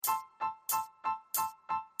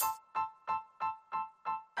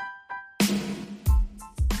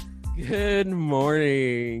Good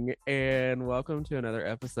morning, and welcome to another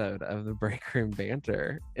episode of the Break Room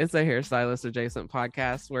Banter. It's a hairstylist adjacent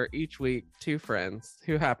podcast where each week two friends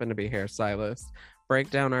who happen to be hairstylists break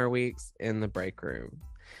down our weeks in the break room.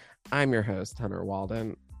 I'm your host, Hunter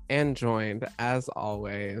Walden, and joined, as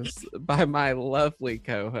always, by my lovely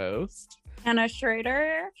co-host, Anna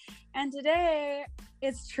Schrader. And today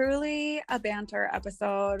is truly a banter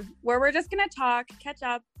episode where we're just going to catch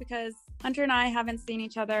up, because Hunter and I haven't seen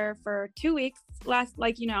each other for 2 weeks. The last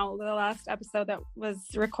episode that was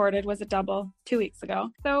recorded was a double 2 weeks ago.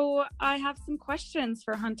 So I have some questions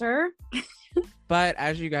for Hunter. But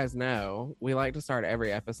as you guys know, we like to start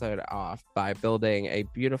every episode off by building a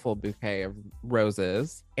beautiful bouquet of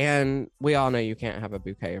roses. And we all know you can't have a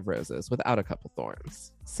bouquet of roses without a couple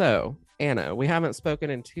thorns. So, Anna, we haven't spoken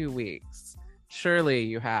in 2 weeks. Surely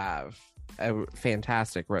you have a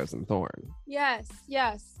fantastic rose and thorn. Yes.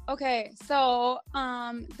 Okay, so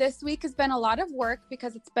this week has been a lot of work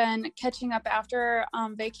because it's been catching up after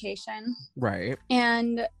vacation. Right.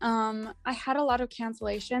 And I had a lot of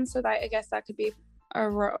cancellations, so that I guess that could be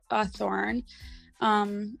a thorn.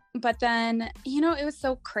 But then, it was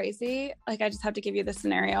so crazy. Like, I just have to give you the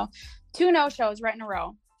scenario. 2 no-shows right in a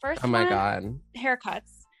row. First Oh my one, God.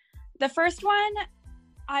 haircuts. The first one,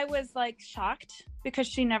 I was like shocked because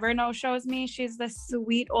she never no-shows me. She's this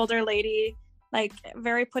sweet older lady, like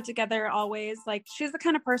very put together always. Like, she's the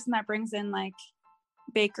kind of person that brings in like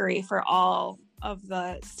bakery for all of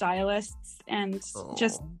the stylists, and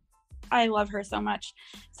just I love her so much.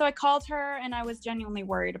 So I called her and I was genuinely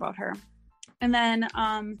worried about her. And then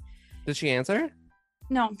Did she answer?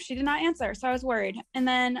 no, she did not answer. So I was worried. And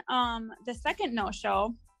then the second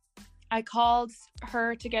no-show, I called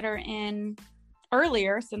her to get her in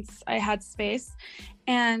earlier since I had space,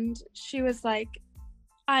 and she was like,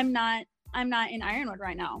 I'm not in Ironwood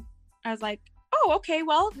right now. I was like, oh, okay,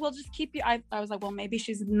 well, we'll just keep you. I was like, well, maybe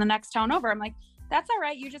she's in the next town over. I'm like, that's all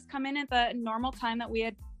right, you just come in at the normal time that we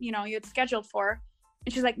had, you had scheduled for.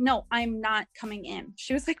 And she's like, no, I'm not coming in.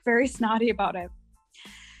 She was like very snotty about it.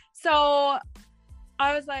 So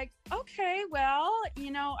I was like, okay, well,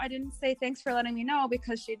 I didn't say thanks for letting me know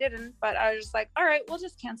because she didn't, but I was just like, all right, we'll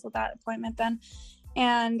just cancel that appointment then.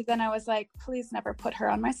 And then I was like, please never put her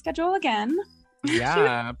on my schedule again.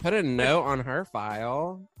 Yeah, put a note on her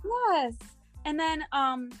file. Yes. And then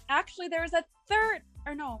actually there was a third,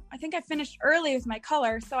 or no, I think I finished early with my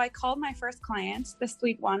color. So I called my first client, the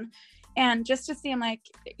sweet one, and just to see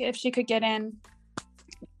if she could get in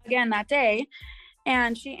again that day.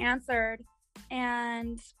 And she answered,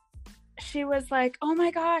 and she was like, oh my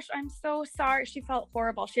gosh, I'm so sorry. She felt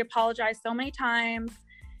horrible. She apologized so many times.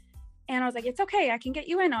 And I was like, it's okay, I can get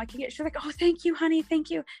you in. She's like, oh, thank you, honey, thank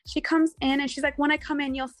you. She comes in and she's like, when I come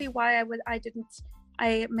in, you'll see why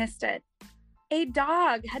I missed it. A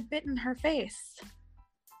dog had bitten her face.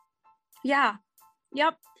 Yeah.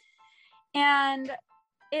 Yep. And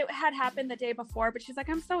it had happened the day before, but she's like,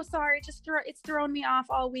 I'm so sorry. It's thrown me off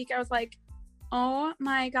all week. I was like, oh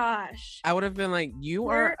my gosh. I would have been like, you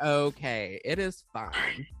are okay. It is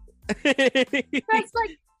fine. That's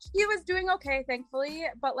like, she was doing okay, thankfully,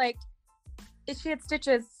 but like, she had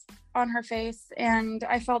stitches on her face and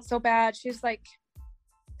I felt so bad. She's like,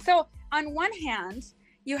 so on one hand,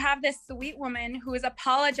 you have this sweet woman who is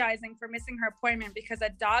apologizing for missing her appointment because a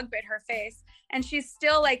dog bit her face, and she's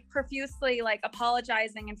still like profusely like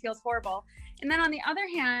apologizing and feels horrible. And then on the other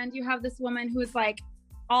hand, you have this woman who's like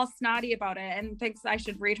all snotty about it and thinks I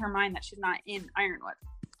should read her mind that she's not in Ironwood.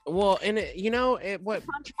 Well, and what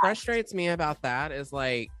frustrates me about that is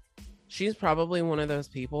like, she's probably one of those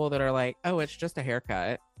people that are like, oh, it's just a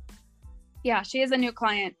haircut. Yeah, she is a new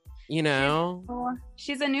client.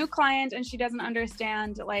 She's a new client, and she doesn't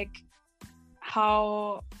understand like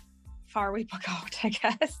how far we book out, I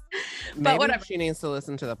guess. But maybe whatever. She needs to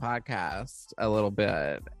listen to the podcast a little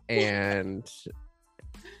bit and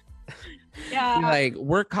yeah, like,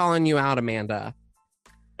 we're calling you out, Amanda.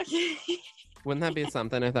 Wouldn't that be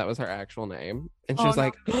something if that was her actual name? And she was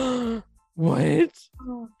like, what?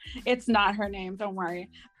 It's not her name, don't worry.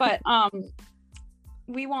 But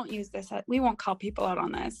we won't use this. We won't call people out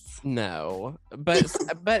on this. No, but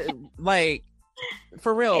like,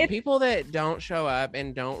 for real, people that don't show up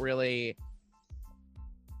and don't really,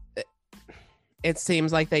 it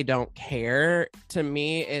seems like they don't care. To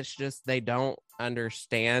me, it's just they don't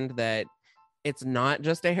understand that it's not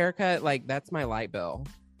just a haircut. Like, that's my light bill.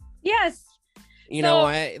 Yes. You know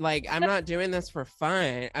what? Like, I'm not doing this for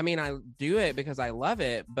fun. I mean, I do it because I love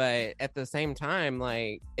it, but at the same time,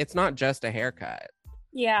 like, it's not just a haircut.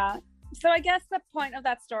 Yeah. So I guess the point of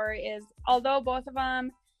that story is, although both of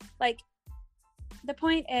them, like, the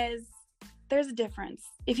point is there's a difference.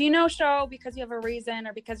 If you no show because you have a reason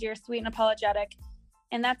or because you're sweet and apologetic,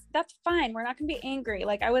 and that's fine. We're not gonna be angry.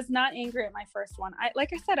 Like, I was not angry at my first one.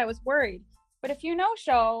 Like I said, I was worried. But if you no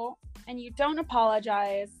show and you don't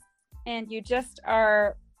apologize and you just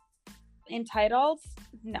are entitled,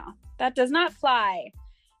 no, that does not fly.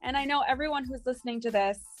 And I know everyone who's listening to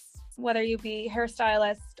this, whether you be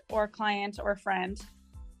hairstylist or client or friend,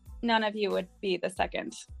 none of you would be the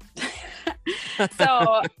second.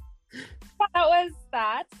 So that was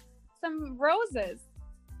that. Some roses.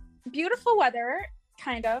 Beautiful weather,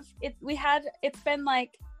 kind of. It's been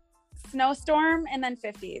like snowstorm and then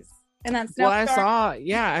 50s. And then snowstorm. Well,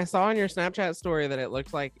 I saw on your Snapchat story that it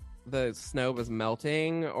looked like the snow was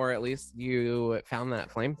melting, or at least you found that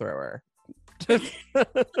flamethrower. That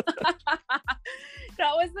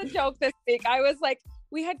was the joke this week. I was like,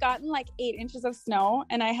 we had gotten like 8 inches of snow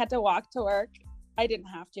and I had to walk to work. I didn't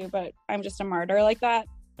have to, but I'm just a martyr like that.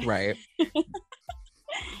 Right.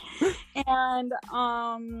 And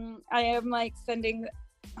I am like sending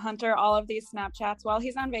Hunter all of these Snapchats while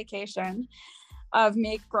he's on vacation of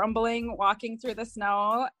me grumbling, walking through the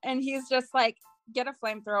snow. And he's just like, get a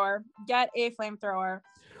flamethrower.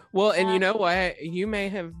 Well, and you know what? You may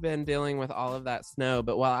have been dealing with all of that snow,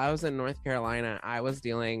 but while I was in North Carolina, I was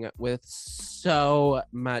dealing with so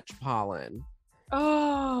much pollen.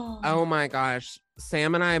 Oh my gosh.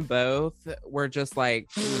 Sam and I both were just like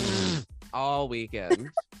all weekend.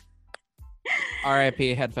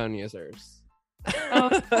 RIP headphone users.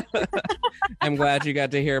 Oh. I'm glad you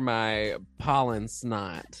got to hear my pollen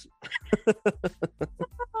snot.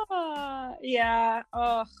 Yeah.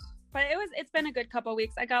 Oh, but it's been a good couple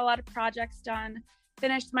weeks. I got a lot of projects done.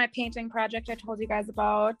 Finished my painting project I told you guys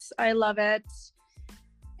about. I love it.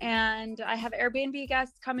 And I have Airbnb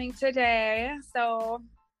guests coming today, so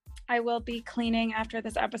I will be cleaning after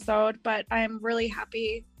this episode, but I'm really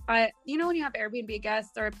happy. When you have Airbnb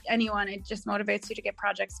guests or anyone, it just motivates you to get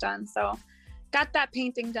projects done. So got that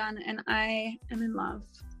painting done and I am in love.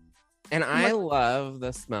 And I love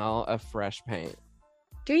the smell of fresh paint.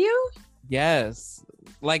 Do you? Yes.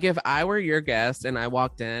 Like if I were your guest and I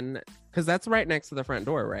walked in, because that's right next to the front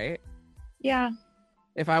door, right? Yeah.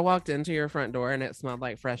 If I walked into your front door and it smelled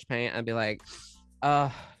like fresh paint, I'd be like,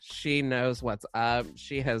 she knows what's up.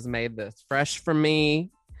 She has made this fresh for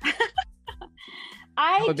me.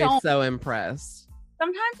 I would be so impressed.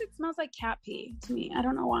 Sometimes it smells like cat pee to me. I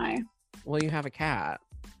don't know why. Well, you have a cat.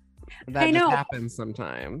 That just happens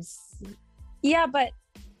sometimes. Yeah, but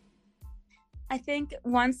I think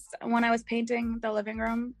once when I was painting the living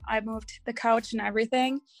room, I moved the couch and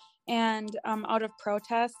everything. And out of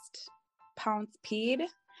protest, Pounce peed.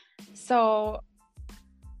 So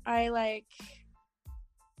I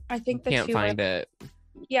think the can't two find it.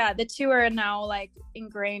 Yeah, the two are now like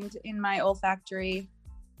ingrained in my olfactory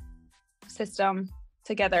system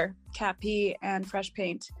together. Cat pee and fresh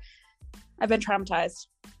paint. I've been traumatized.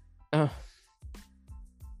 Oh.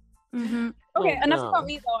 Mm-hmm. Okay, enough about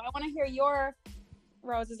me though. I want to hear your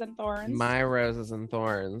roses and thorns. My roses and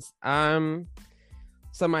thorns.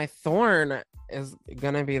 So my thorn is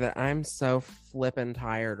gonna be that I'm so flippin'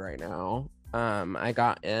 tired right now. I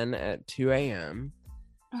got in at 2 a.m.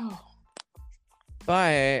 Oh.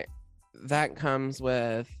 But that comes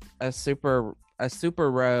with a super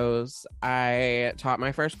rose. I taught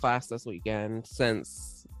my first class this weekend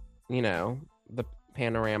since, the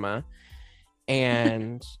panorama.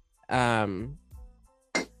 And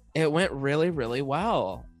it went really, really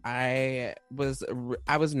well. I was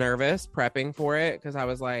nervous prepping for it because I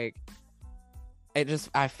was like,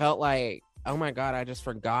 I felt like, oh my God, I just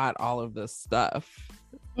forgot all of this stuff.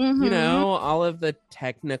 Mm-hmm. All of the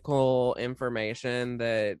technical information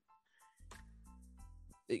that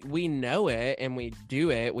we know it and we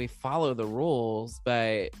do it, we follow the rules,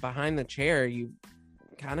 but behind the chair, you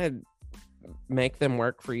kind of make them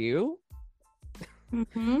work for you.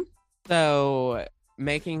 Mm-hmm. So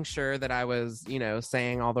making sure that I was,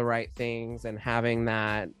 saying all the right things and having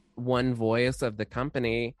that one voice of the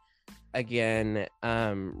company again,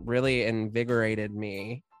 really invigorated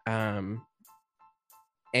me.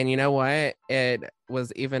 And you know what? It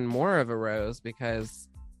was even more of a rose because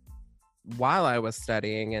while I was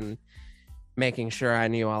studying and making sure I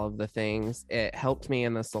knew all of the things, it helped me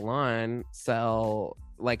in the salon sell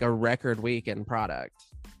like a record week in product.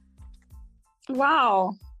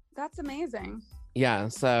 Wow. That's amazing. Yeah.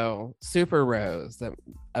 So super rose.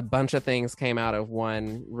 A bunch of things came out of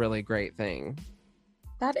one really great thing.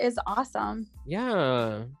 That is awesome.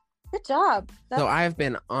 Yeah. Good job. So I've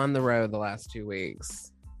been on the road the last 2 weeks.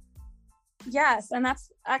 Yes, and that's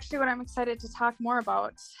actually what I'm excited to talk more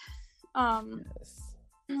about. Yes.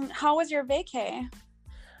 How was your vacay?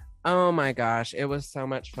 Oh my gosh, it was so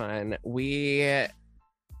much fun. It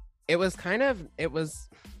was kind of, it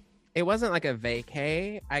wasn't like a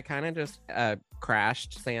vacay. I kind of just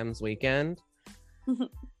crashed Sam's weekend.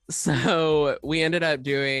 So we ended up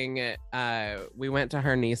doing, we went to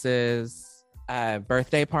her niece's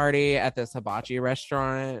birthday party at this hibachi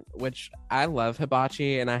restaurant, which I love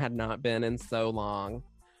hibachi and I had not been in so long,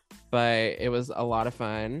 but it was a lot of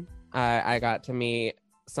fun. I got to meet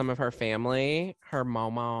some of her family, her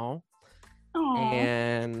momo, Oh,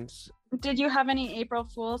 and did you have any April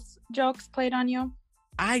Fool's jokes played on you?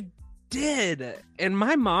 I did. And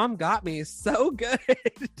my mom got me so good.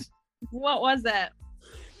 What was it?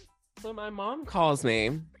 So my mom calls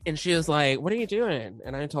me and she was like, "What are you doing?"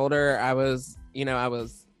 And I told her I was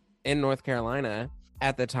in North Carolina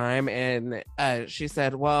at the time. And she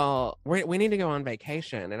said, "Well, we need to go on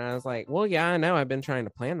vacation." And I was like, "Well, yeah, I know. I've been trying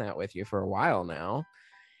to plan that with you for a while now."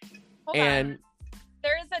 Hold on.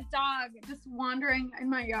 There's a dog just wandering in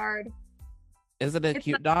my yard. Is it a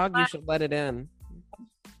cute dog? You should let it in.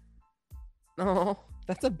 Oh,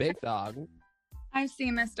 that's a big dog. I've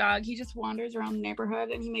seen this dog. He just wanders around the neighborhood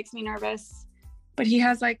and he makes me nervous. But he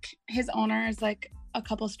has like, his owner is like a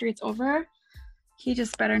couple streets over. He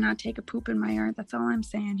just better not take a poop in my yard. That's all I'm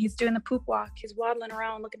saying. He's doing the poop walk. He's waddling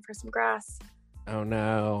around looking for some grass. Oh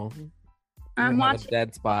no. I'm watching. A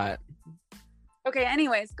dead spot. Okay,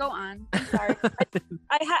 anyways, go on. I'm sorry.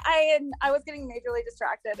 I was getting majorly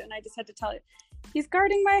distracted and I just had to tell you. He's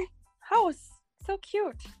guarding my house. So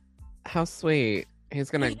cute. How sweet. He's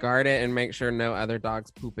going to guard it and make sure no other dogs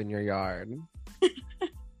poop in your yard.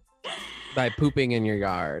 By pooping in your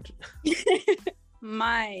yard.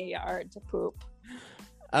 My yard to poop.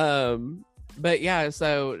 But yeah,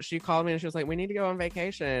 so she called me and she was like, "We need to go on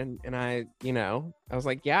vacation." And I was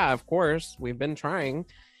like, "Yeah, of course. We've been trying."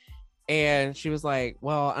 And she was like,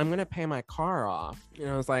 "Well, I'm going to pay my car off." And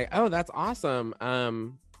I was like, "Oh, that's awesome.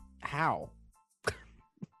 How?"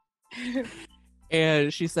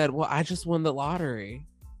 And she said, "Well, I just won the lottery."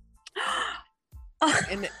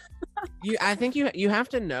 And I think you have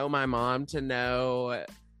to know my mom to know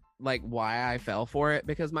like why I fell for it,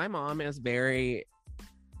 because my mom is very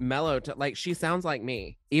mellow like she sounds like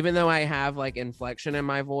me, even though I have like inflection in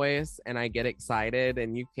my voice and I get excited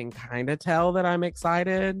and you can kind of tell that I'm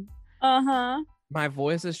excited. My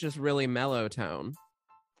voice is just really mellow tone.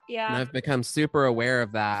 Yeah. And I've become super aware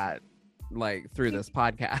of that like through this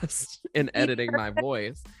podcast and editing my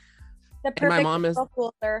voice. The perfect, and my mom is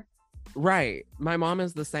filter. Right. My mom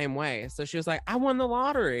is the same way. So she was like, "I won the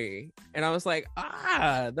lottery." And I was like,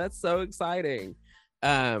 that's so exciting.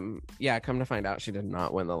 Yeah, come to find out she did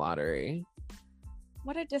not win the lottery.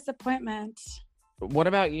 What a disappointment. What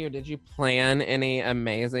about you? Did you plan any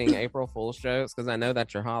amazing April Fool's jokes? Because I know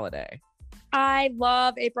that's your holiday. I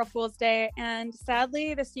love April Fool's Day, and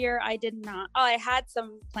sadly this year I did not. I had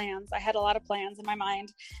some plans. I had a lot of plans in my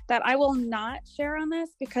mind that I will not share on this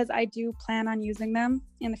because I do plan on using them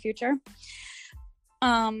in the future. So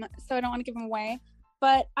I don't want to give them away.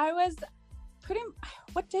 But I was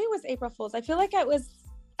what day was April Fool's? I feel like I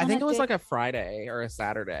think it was like a Friday or a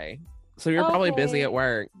Saturday. So you're probably busy at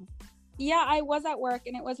work. Yeah, I was at work,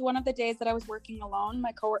 and it was one of the days that I was working alone.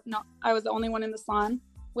 I was the only one in the salon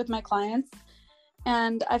with my clients,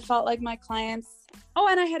 and I felt like my clients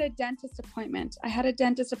and I had a dentist appointment.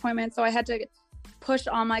 So I had to push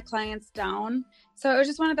all my clients down. So it was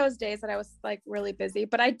just one of those days that I was like really busy,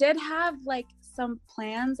 but I did have like some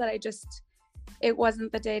plans that it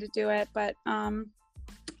wasn't the day to do it. But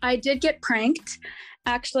I did get pranked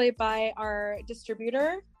actually by our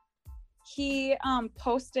distributor. He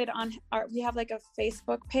posted on we have like a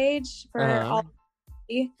Facebook page for all,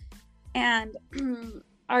 and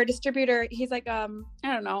our distributor, he's like, I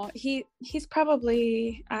don't know. He's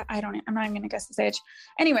probably, I'm not even going to guess his age.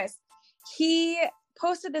 Anyways, he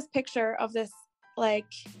posted this picture of this like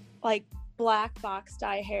black box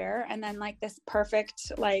dye hair. And then like this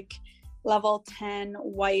perfect, like level 10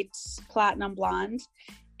 white platinum blonde.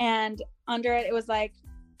 And under it, it was like,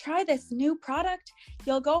 "Try this new product.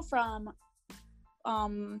 You'll go from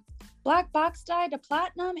black box dye to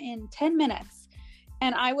platinum in 10 minutes.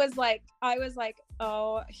 And I was like,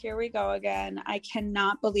 "Oh, here we go again. I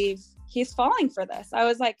cannot believe he's falling for this." I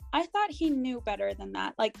was like, I thought he knew better than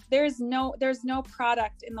that. Like there's no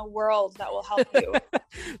product in the world that will help you.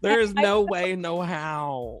 There's no way, no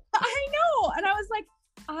how. I know. And I was like,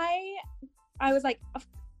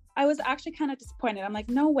 I was actually kind of disappointed. I'm like,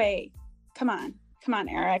 no way. Come on,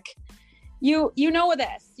 Eric. You know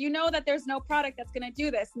this. You know that there's no product that's going to do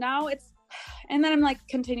this. Now it's, and then I'm like,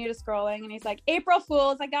 continue to scrolling. And he's like, "April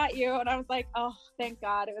Fools, I got you." And I was like, oh, thank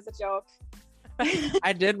God it was a joke.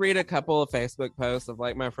 I did read a couple of Facebook posts of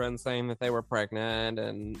like my friends saying that they were pregnant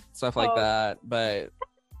and stuff like Oh. that, but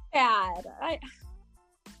Bad.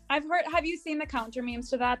 I've heard. Have you seen the counter memes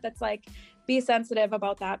to that? That's like, be sensitive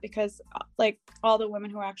about that because like all the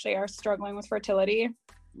women who actually are struggling with fertility.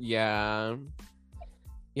 yeah,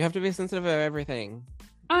 you have to be sensitive of everything,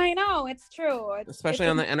 I know, it's true. especially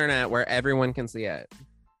on the internet where everyone can see it.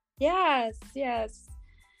 Yes.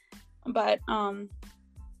 But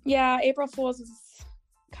yeah, April Fools is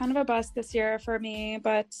kind of a bust this year for me,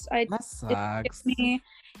 but That sucks.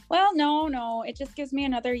 well, no, it just gives me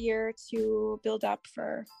another year to build up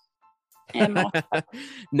for animal.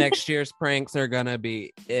 Next year's pranks are gonna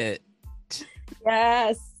be it.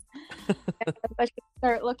 Yes. I should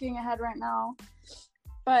start looking ahead right now.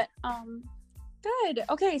 But good.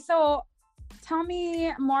 Okay, so tell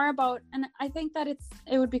me more about, and I think that it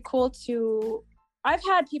would be cool to, I've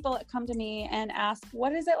had people that come to me and ask,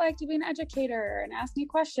 what is it like to be an educator, and ask me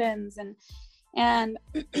questions, and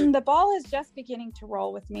the ball is just beginning to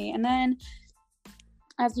roll with me. And then,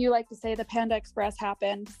 as you like to say, the Panda Express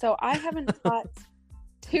happened. So I haven't taught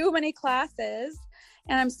too many classes,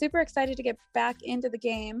 and I'm super excited to get back into the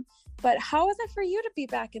game. But how is it for you to be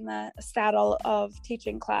back in the saddle of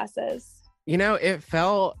teaching classes? You know, it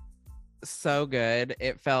felt so good.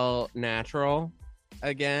 It felt natural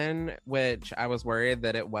again, which I was worried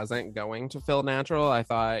that it wasn't going to feel natural. I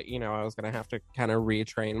thought, you know, I was going to have to kind of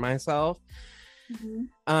retrain myself.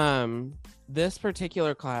 This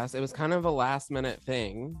particular class, it was kind of a last minute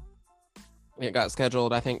thing. It got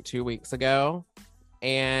scheduled, I think, 2 weeks ago,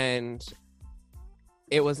 and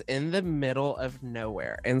it was in the middle of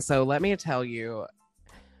nowhere. And so let me tell you,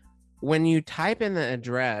 when you type in the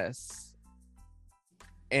address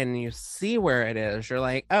and you see where it is, you're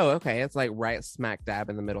like, oh, okay, it's like right smack dab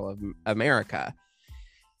in the middle of America.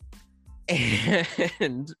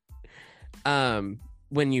 And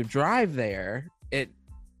when you drive there,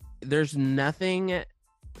 there was nothing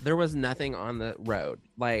on the road.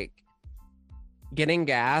 Like, getting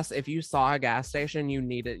gas, if you saw a gas station,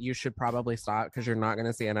 you should probably stop, because you're not going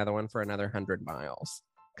to see another one for another 100 miles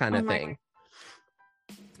kind of thing.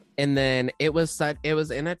 And then it was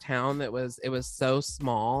in a town it was so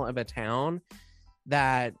small of a town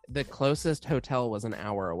that the closest hotel was an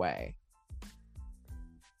hour away.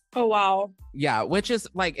 Oh, wow. Yeah, which is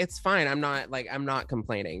like, it's fine. I'm not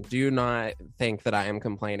complaining. Do not think that I am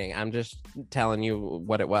complaining. I'm just telling you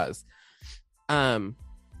what it was.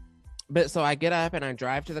 But so I get up and I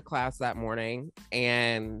drive to the class that morning,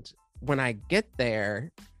 and when I get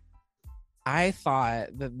there, I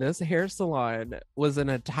thought that this hair salon was in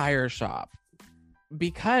a tire shop,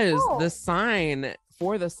 because the sign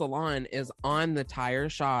for the salon is on the tire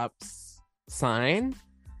shop's sign.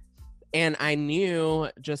 And I knew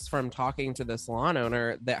just from talking to the salon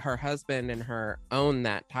owner that her husband and her own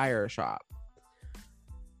that tire shop.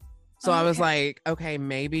 So I was like, okay,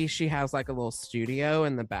 maybe she has like a little studio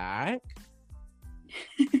in the back.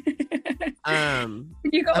 Did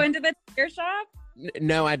you go into the tire shop?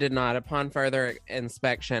 No, I did not. Upon further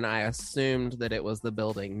inspection, I assumed that it was the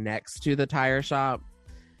building next to the tire shop,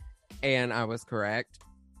 and I was correct.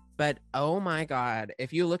 But oh my God,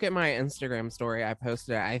 if you look at my Instagram story, I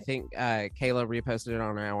posted it. I think Kayla reposted it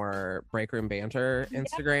on our Break Room Banter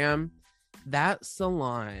Instagram. That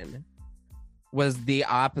salon was the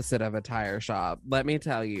opposite of a tire shop. Let me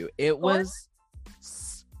tell you, it was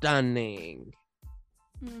stunning.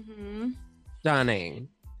 Stunning.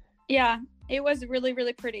 Yeah, it was really,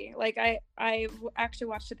 really pretty. Like I actually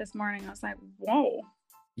watched it this morning. I was like, whoa.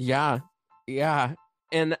 Yeah.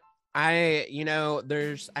 And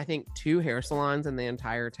there's, I think, 2 hair salons in the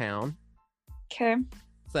entire town. Okay.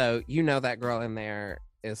 So, that girl in there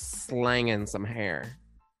is slanging some hair.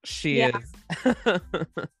 She is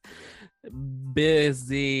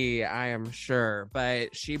busy, I am sure.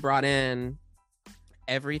 But she brought in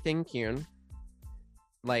everything Kuhn.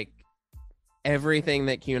 Like, everything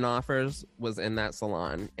that Kuhn offers was in that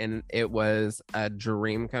salon. And it was a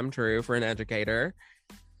dream come true for an educator,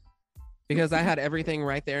 because I had everything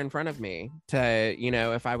right there in front of me to,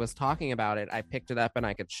 if I was talking about it, I picked it up and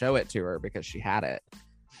I could show it to her because she had it.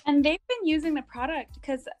 And they've been using the product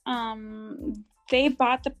because I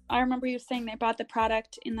remember you saying they bought the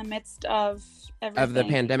product in the midst of everything. Of the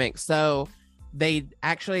pandemic. So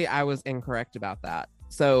I was incorrect about that.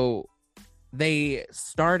 So they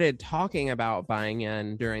started talking about buying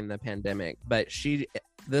in during the pandemic, but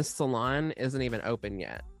this salon isn't even open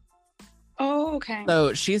yet. Oh, okay.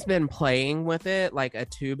 So she's been playing with it, like a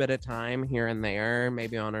tube at a time here and there,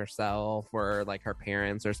 maybe on herself or like her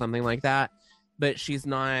parents or something like that. But she's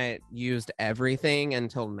not used everything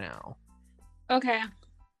until now. Okay.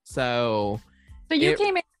 So So you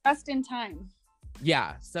came in just in time.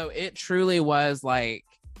 Yeah. So it truly was like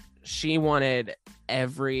she wanted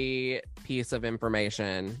every piece of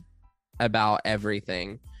information about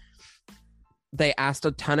everything. They asked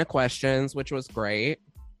a ton of questions, which was great.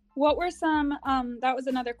 What were some, that was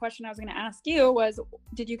another question I was going to ask you was,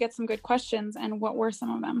 did you get some good questions and what were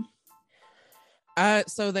some of them?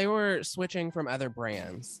 So they were switching from other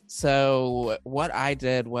brands. So what I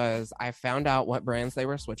did was I found out what brands they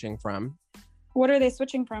were switching from. What are they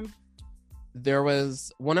switching from? There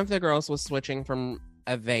was one of the girls was switching from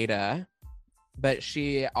Aveda, but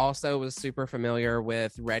she also was super familiar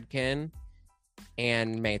with Redken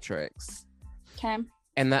and Matrix. Okay.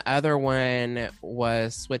 And the other one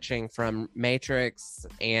was switching from Matrix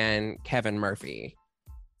and Kevin Murphy.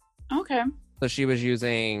 Okay. So she was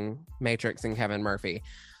using Matrix and Kevin Murphy.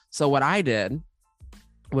 So what I did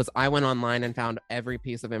was I went online and found every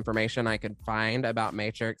piece of information I could find about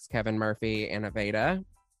Matrix, Kevin Murphy, and Aveda.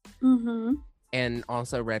 Mm-hmm. And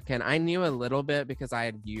also Redken. I knew a little bit because I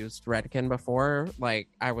had used Redken before. Like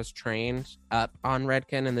I was trained up on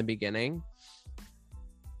Redken in the beginning.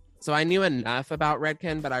 So I knew enough about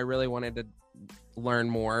Redken, but I really wanted to learn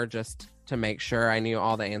more just to make sure I knew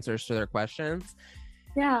all the answers to their questions.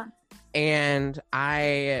 Yeah. And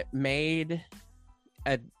I made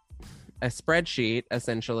a spreadsheet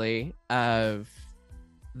essentially of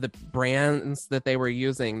the brands that they were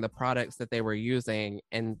using, the products that they were using,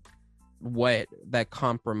 and what the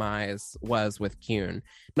compromise was with Kuhn.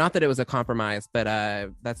 Not that it was a compromise, but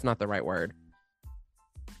that's not the right word.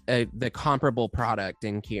 The comparable product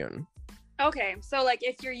in Kuhn. Okay, so like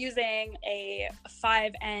if you're using a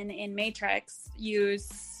 5N in Matrix,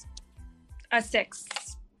 use a 6.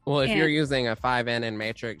 Well, if you're using a 5N in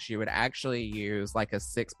Matrix, you would actually use like a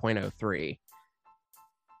 6.03.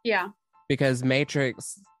 Yeah. Because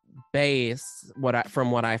Matrix base, from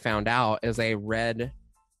what I found out, is a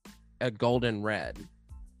golden red.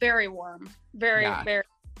 Very warm. Very warm.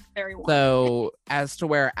 So as to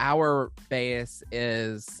where our base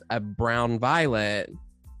is a brown violet,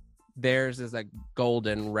 theirs is a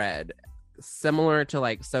golden red. Similar to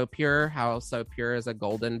like So Pure, how So Pure is a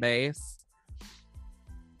golden base.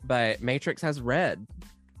 But Matrix has red,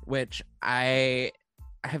 which I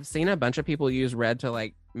have seen a bunch of people use red to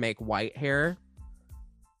like make white hair.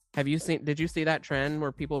 Did you see that trend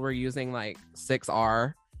where people were using like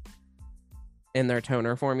 6R in their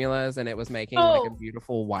toner formulas and it was making like a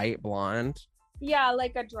beautiful white blonde? Yeah,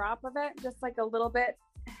 like a drop of it, just like a little bit.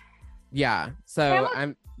 Yeah, so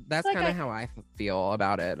that's like kind of how I feel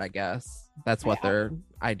about it, I guess. That's what their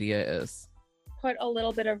idea is. Put a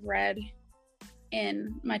little bit of red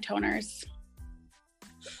in my toners.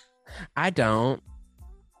 I don't.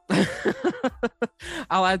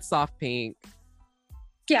 I'll add soft pink.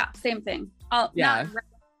 Yeah, same thing. I'll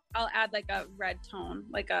add like a red tone,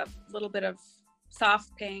 like a little bit of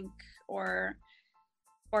soft pink or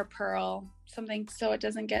pearl, something so it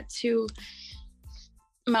doesn't get too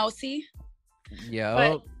mousy.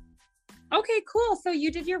 Yeah. Okay, cool. So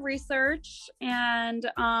you did your research and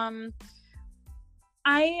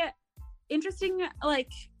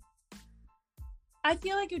I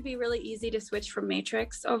feel like it'd be really easy to switch from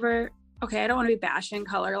Matrix over. Okay, I don't want to be bashing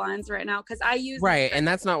color lines right now because I use Matrix. And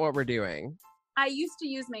that's not what we're doing. I used to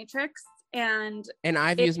use Matrix and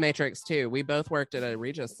I've used Matrix too. We both worked at a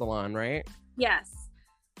Regis salon, right? Yes.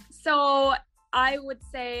 So I would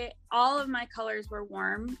say all of my colors were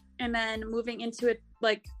warm, and then moving into it,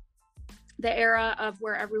 like the era of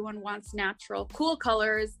where everyone wants natural, cool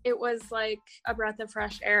colors, it was like a breath of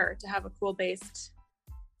fresh air to have a cool based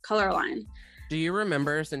color line. Do you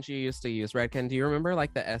remember, since you used to use Redken, do you remember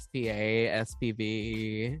like the SPA,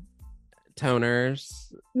 SPV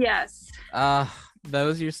toners? Yes.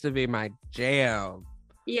 Those used to be my jam.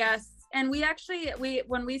 Yes. And we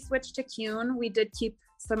when we switched to Kuhn, we did keep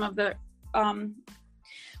some of the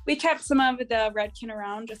we kept some of the Redken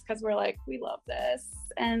around just because we're like, we love this.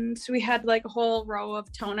 And we had like a whole row of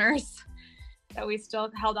toners that we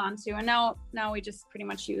still held on to. And now we just pretty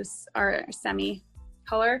much use our semi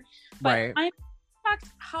color. But right. I'm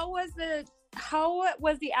shocked, how was the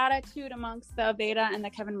attitude amongst the Aveda and the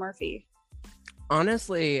Kevin Murphy?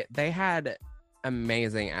 Honestly, they had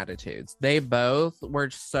amazing attitudes. They both were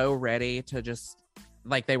so ready to just,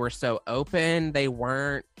 like, they were so open. They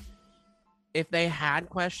weren't, if they had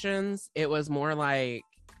questions, it was more like,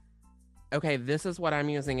 okay, this is what I'm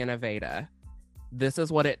using in Aveda. This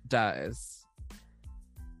is what it does.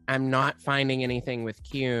 I'm not finding anything with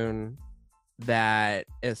Kuhn that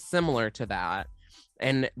is similar to that.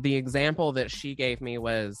 And the example that she gave me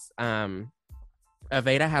was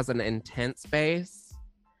Aveda has an intense base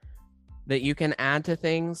that you can add to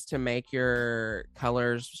things to make your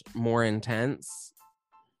colors more intense.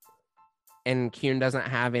 And Kuhn doesn't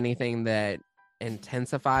have anything that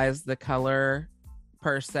intensifies the color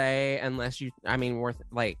per se, unless you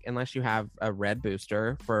have a red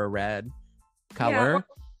booster for a red color. Yeah,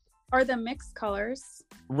 or the mixed colors.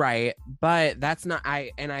 Right. But that's not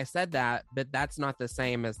I said that, but that's not the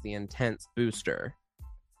same as the intense booster.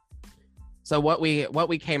 So what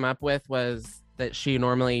we came up with was that she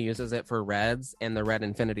normally uses it for reds, and the Red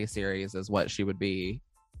Infinity series is what would be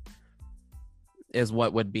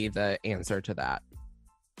the answer to that.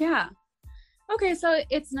 Yeah. Okay, so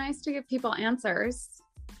it's nice to give people answers.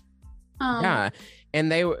 Yeah.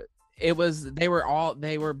 And there was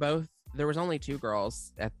only 2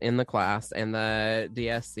 girls in the class, and the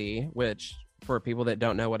DSC, which for people that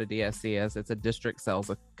don't know what a DSC is, it's a district sales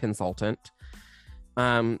consultant.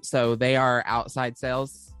 So they are outside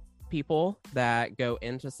sales people that go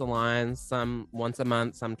into salons, some once a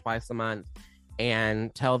month, some twice a month,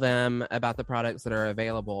 and tell them about the products that are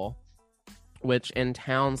available, which in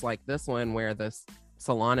towns like this one, where the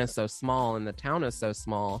salon is so small and the town is so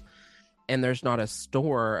small, and there's not a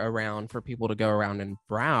store around for people to go around and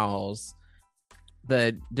browse,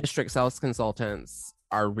 the district sales consultants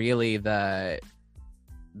are really the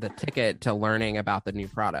ticket to learning about the new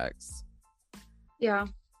products. Yeah,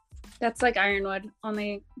 that's like Ironwood,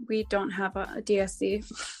 only we don't have a DSC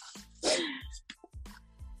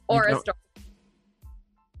or a store.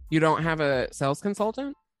 You don't have a sales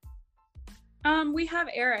consultant? We have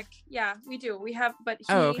Eric. Yeah, we do. We have, but he...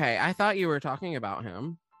 Oh, okay. I thought you were talking about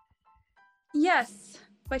him. Yes,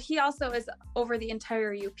 but he also is over the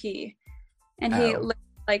entire UP, and he lives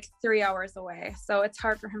like 3 hours away, so it's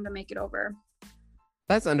hard for him to make it over.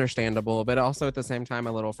 That's understandable, but also at the same time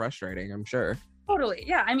a little frustrating, I'm sure. Totally.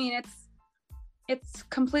 Yeah, I mean, it's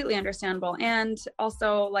completely understandable. And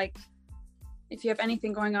also, like, if you have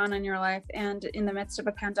anything going on in your life and in the midst of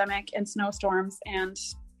a pandemic and snowstorms and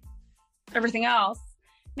everything else,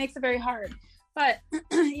 makes it very hard. But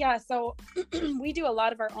yeah, so we do a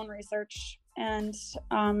lot of our own research, and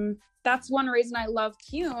that's one reason I love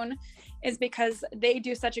Kuhn, is because they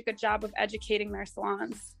do such a good job of educating their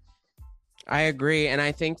salons. I agree, and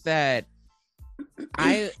I think that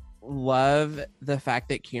I love the fact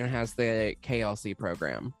that Kuhn has the KLC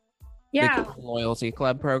program. Yeah. The loyalty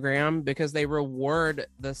club program, because they reward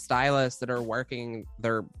the stylists that are working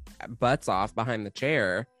their butts off behind the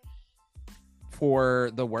chair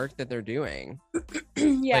for the work that they're doing.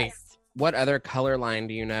 Yes. Like, what other color line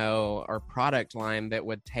do you know, or product line, that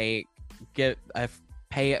would pay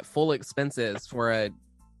at full expenses for a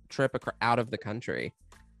trip out of the country?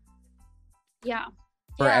 Yeah.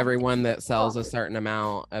 For everyone that sells a certain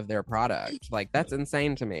amount of their product. Like, that's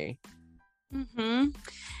insane to me. Mm-hmm.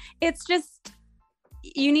 It's just,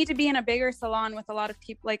 you need to be in a bigger salon with a lot of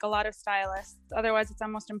people, like a lot of stylists. Otherwise, it's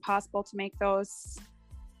almost impossible to make those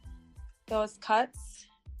cuts.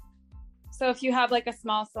 So if you have like a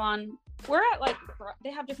small salon, we're at like,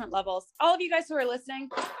 they have different levels. All of you guys who are listening,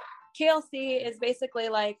 KLC is basically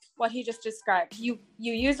like what he just described. You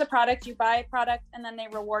use a product, you buy a product, and then they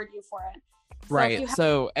reward you for it. Right.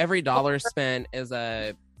 So every dollar spent is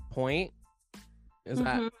a point. Is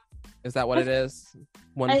that what it is?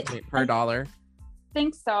 1 point per dollar? I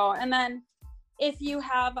think so. And then if you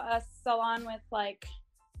have a salon with like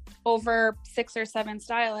over 6 or 7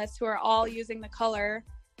 stylists who are all using the color,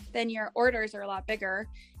 then your orders are a lot bigger.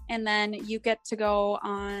 And then you get to go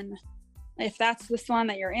on, if that's the salon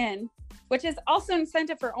that you're in, which is also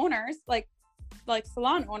incentive for owners, like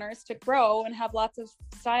salon owners, to grow and have lots of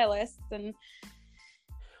stylists. And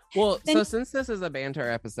so since this is a banter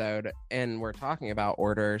episode and we're talking about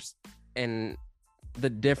orders and the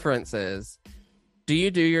differences, do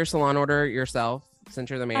you do your salon order yourself since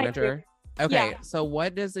you're the manager? Okay. Yeah. So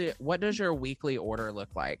what does your weekly order look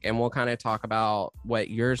like? And we'll kind of talk about what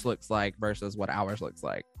yours looks like versus what ours looks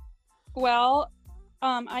like. Well,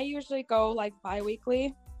 I usually go like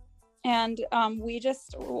bi-weekly, and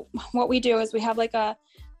what we do is we have like a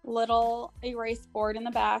little erase board in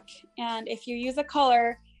the back, and if you use a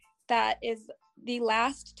color that is the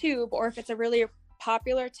last tube, or if it's a really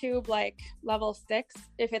popular tube like level 6,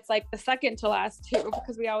 if it's like the second to last tube,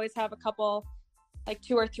 because we always have a couple, like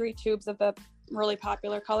 2 or 3 tubes of the really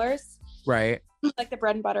popular colors, right, like the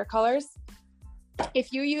bread and butter colors.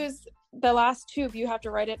 If you use the last tube, you have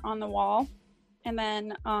to write it on the wall, and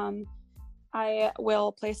then I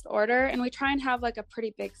will place the order, and we try and have like a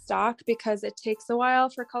pretty big stock because it takes a while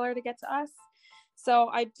for color to get to us.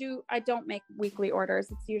 So I don't make weekly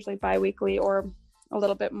orders. It's usually bi-weekly or a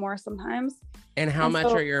little bit more sometimes. And how much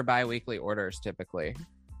are your bi-weekly orders typically?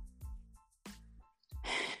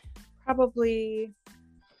 Probably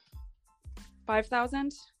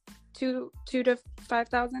 5,000, two to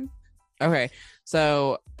 5,000. Okay.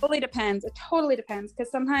 So Totally depends. It totally depends.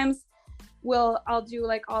 Cause sometimes I'll do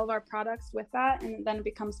like all of our products with that, and then it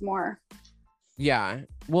becomes more. yeah.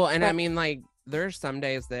 Well, and I mean, like, there's some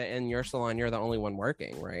days that in your salon you're the only one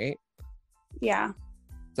working, right? Yeah.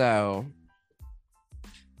 So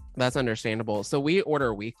that's understandable. So we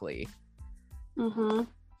order weekly. Mm-hmm.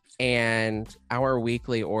 And our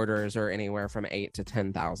weekly orders are anywhere from 8 to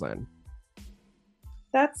 10,000.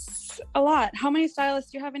 That's a lot. How many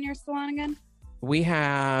stylists do you have in your salon again? We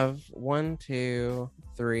have 1, 2,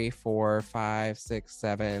 3, 4, 5, 6,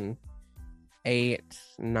 7, 8,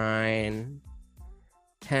 9,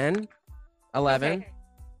 10, 11. Okay.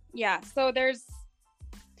 Yeah. So there's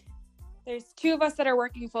 2 of us that are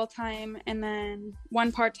working full time, and then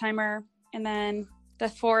 1 part-timer, and then the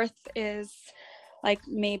 4th is like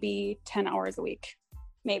maybe 10 hours a week,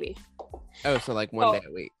 maybe. Oh, so like one day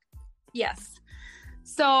a week. Yes.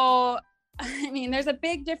 So, I mean, there's a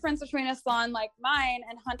big difference between a salon like mine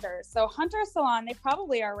and Hunter's. So Hunter's salon, they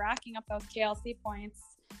probably are racking up those KLC points.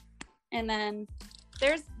 And then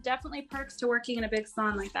there's definitely perks to working in a big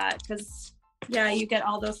salon like that, because yeah, you get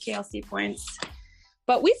all those KLC points.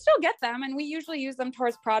 But we still get them, and we usually use them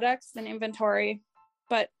towards products and inventory,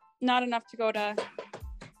 but not enough to go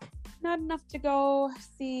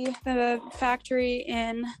see the factory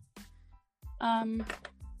in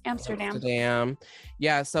Amsterdam.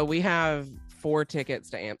 Yeah, so we have 4 tickets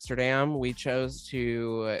to Amsterdam. We chose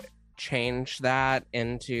to change that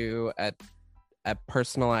into a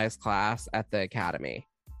personalized class at the academy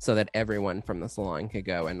so that everyone from the salon could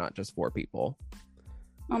go and not just 4 people.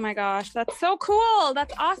 Oh my gosh, that's so cool.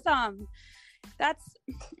 That's awesome. That's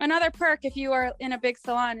another perk if you are in a big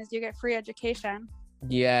salon, is you get free education.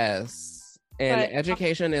 Yes. And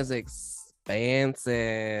education is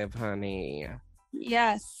expensive, honey.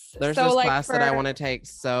 Yes. There's this class that I want to take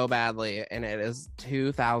so badly, and it is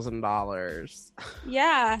 $2,000.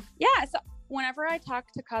 Yeah. Yeah. So whenever I talk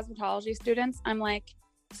to cosmetology students, I'm like,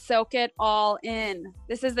 soak it all in.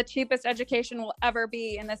 This is the cheapest education will ever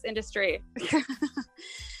be in this industry.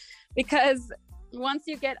 Because once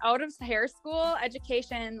you get out of hair school,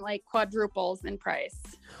 education like quadruples in price.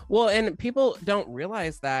 Well, and people don't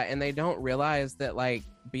realize that, and they don't realize that like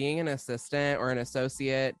being an assistant or an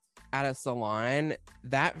associate at a salon,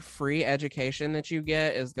 that free education that you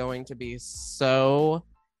get is going to be so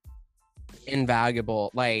invaluable.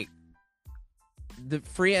 Like the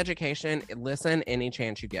free education, listen any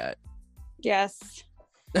chance you get. Yes.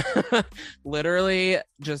 Literally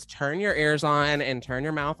just turn your ears on and turn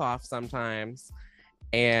your mouth off sometimes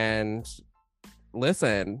and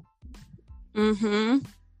listen. Mm-hmm.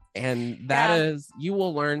 And that is, you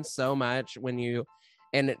will learn so much when you,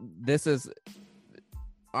 and this is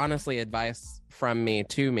honestly advice from me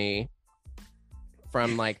to me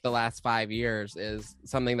from like the last 5 years, is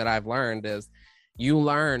something that I've learned is you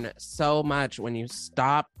learn so much when you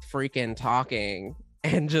stop freaking talking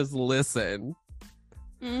and just listen.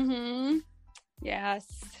 Mm-hmm. Yes,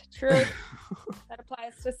 true. That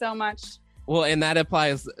applies to so much. Well, and that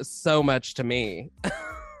applies so much to me.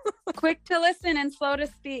 Quick to listen and slow to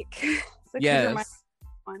speak. So yes.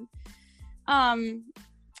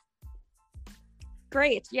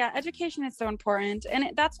 Great. Yeah, education is so important.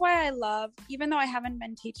 And that's why I love, even though I haven't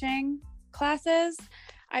been teaching classes,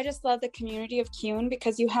 I just love the community of CUNY,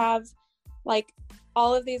 because you have like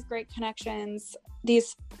all of these great connections,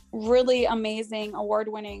 these really amazing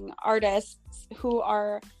award-winning artists who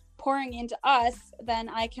are pouring into us, then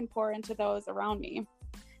I can pour into those around me.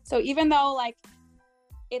 So even though like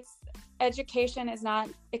education is not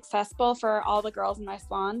accessible for all the girls in my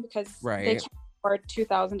salon, because they can't afford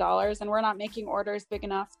 $2,000 and we're not making orders big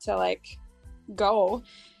enough to like go,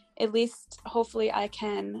 at least hopefully I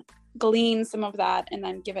can glean some of that and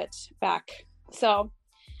then give it back. So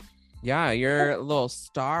yeah, you're a little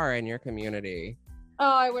star in your community.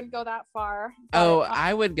 Oh, I wouldn't go that far.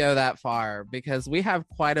 I would go that far, because we have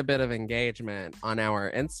quite a bit of engagement on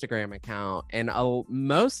our Instagram account, and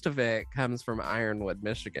most of it comes from Ironwood,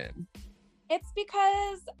 Michigan. It's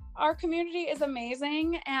because our community is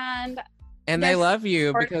amazing, and they love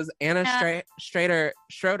you, because Anna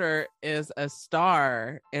Schroeder is a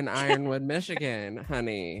star in Ironwood, Michigan,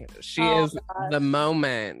 honey. She is the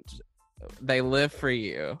moment. They live for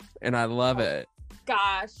you, and I love it.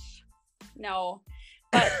 Gosh, no.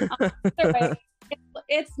 But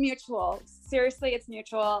it's mutual. Seriously, it's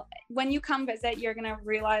mutual. When you come visit, you're going to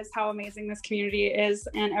realize how amazing this community is,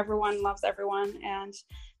 and everyone loves everyone. And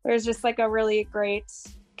there's just like a really great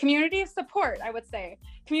community of support, I would say.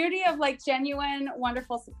 Community of like genuine,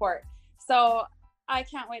 wonderful support. So I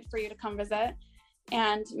can't wait for you to come visit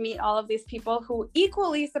and meet all of these people who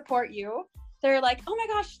equally support you. They're like, oh my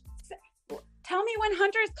gosh, tell me when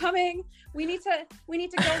Hunter's coming. We need to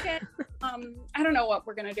go get, I don't know what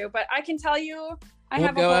we're going to do, but I can tell you,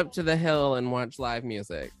 we'll go up to the hill and watch live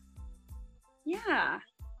music. Yeah.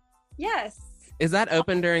 Yes. Is that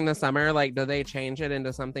open during the summer? Like, do they change it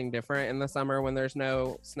into something different in the summer when there's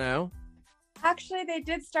no snow? Actually, they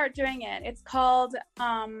did start doing it. It's called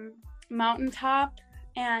Mountaintop,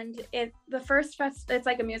 and it's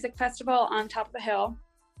like a music festival on top of the hill.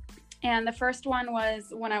 And the first one was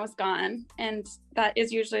when I was gone, and that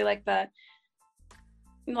is usually like the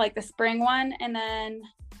spring one. And then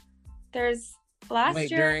there's last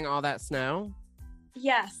year during all that snow.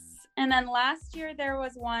 Yes, and then last year there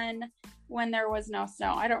was one when there was no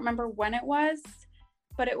snow. I don't remember when it was,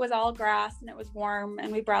 but it was all grass and it was warm,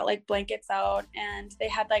 and we brought like blankets out, and they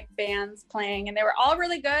had like bands playing, and they were all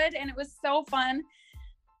really good, and it was so fun.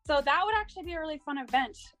 So that would actually be a really fun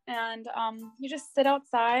event. And you just sit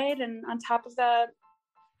outside and on top of the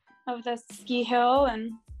ski hill,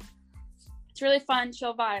 and it's really fun,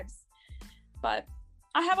 chill vibes. But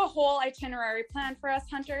I have a whole itinerary planned for us,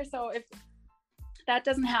 Hunter. So if that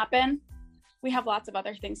doesn't happen, we have lots of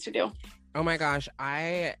other things to do. Oh my gosh,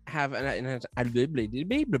 I have an entire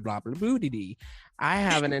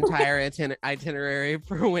itinerary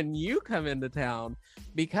for when you come into town,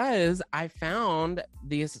 because I found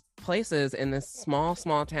these places in this small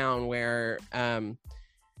town where I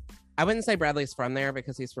wouldn't say Bradley's from there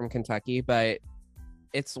because he's from Kentucky, but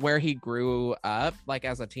it's where he grew up, like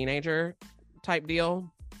as a teenager type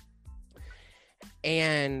deal.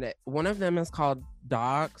 And one of them is called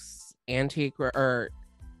Doc's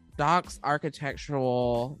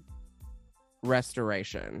Architectural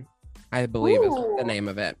Restoration, I believe is the name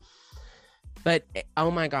of it. But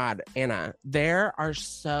oh my God, Anna, there are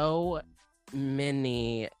so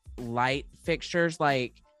many light fixtures,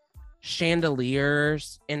 like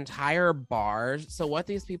chandeliers, entire bars. So what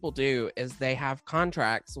these people do is they have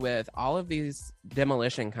contracts with all of these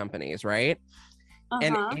demolition companies, right?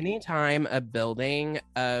 And anytime a building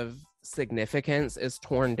of significance is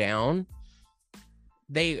torn down,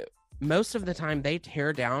 most of the time they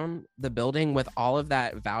tear down the building with all of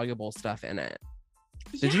that valuable stuff in it.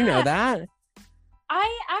 Did you know that?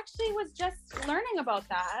 I actually was just learning about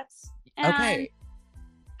that. And okay.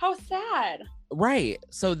 How sad. Right.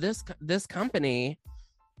 So this company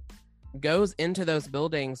goes into those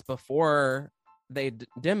buildings before they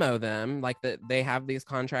demo them. Like they have these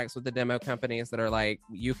contracts with the demo companies that are like,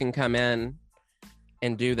 you can come in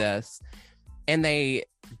and do this. And they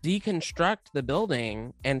deconstruct the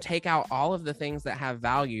building and take out all of the things that have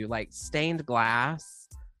value, like stained glass.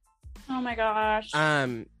 Oh my gosh.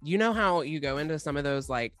 You know how you go into some of those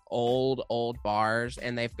like old bars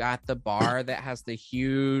and they've got the bar that has the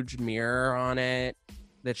huge mirror on it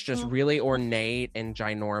that's just really ornate and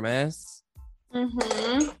ginormous?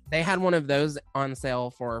 They had one of those on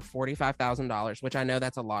sale for $45,000, which I know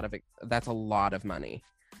that's a lot of money.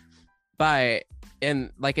 But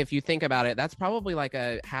like, if you think about it, that's probably like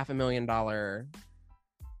a $500,000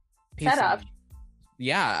 setup.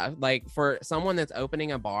 Yeah, like for someone that's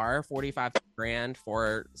opening a bar, $45,000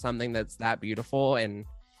 for something that's that beautiful and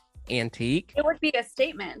antique. It would be a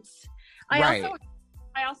statement. I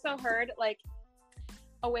also heard like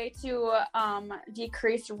a way to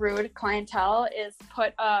decrease rude clientele is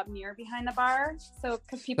put a mirror behind the bar, so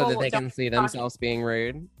because people so that they can see themselves being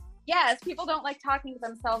rude. Yes, people don't like talking to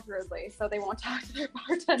themselves rudely, so they won't talk to their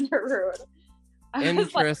bartender rude.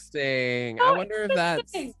 Interesting. I wonder if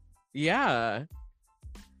that's yeah.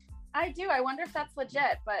 I do. I wonder if that's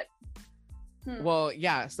legit, but well,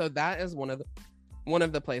 yeah. So that is one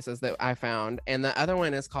of the places that I found, and the other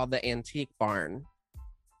one is called the Antique Barn.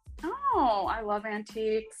 Oh, I love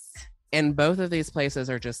antiques. And both of these places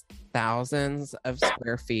are just thousands of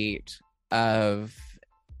square feet of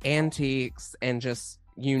antiques and just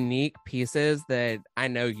unique pieces that I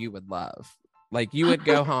know you would love. Like, you would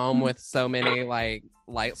go home with so many like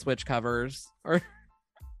light switch covers. Or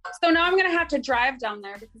so now I'm gonna have to drive down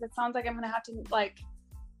there because it sounds like I'm gonna have to like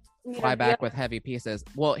fly back with heavy pieces.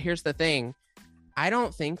 Well, here's the thing. I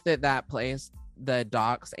don't think that place, the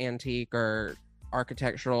Doc's Antique or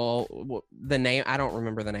Architectural, the name, I don't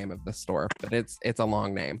remember the name of the store, but it's a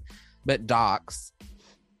long name. But Doc's,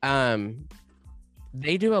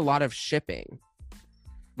 they do a lot of shipping.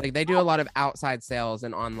 Like, they do a lot of outside sales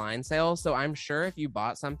and online sales. So I'm sure if you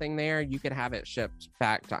bought something there, you could have it shipped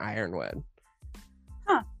back to Ironwood.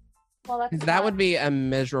 Huh. Well, that would be a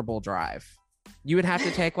miserable drive. You would have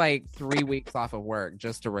to take like 3 weeks off of work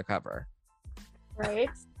just to recover. Right?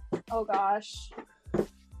 Oh gosh.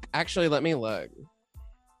 Actually, let me look.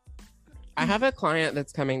 I have a client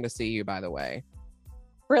that's coming to see you, by the way.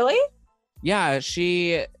 Really? Yeah,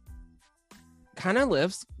 she kind of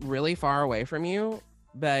lives really far away from you,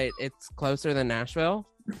 but it's closer than Nashville.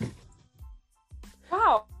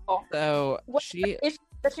 Wow. So Does she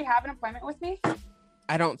have an appointment with me?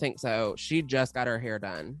 I don't think so. She just got her hair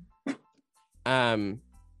done.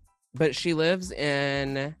 But she lives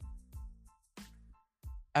in,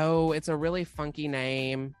 it's a really funky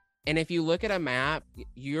name. And if you look at a map,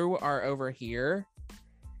 you are over here.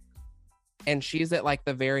 And she's at like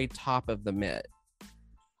the very top of the mitt.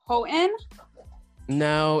 Houghton?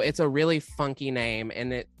 No, it's a really funky name.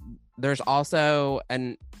 And there's also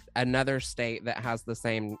another state that has the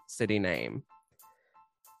same city name.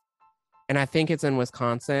 And I think it's in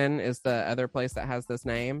Wisconsin is the other place that has this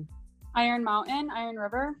name. Iron Mountain, Iron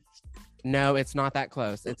River? No, it's not that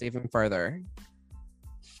close. It's even further.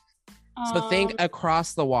 So think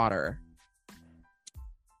across the water.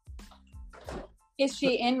 Is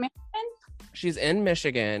she in Michigan? She's in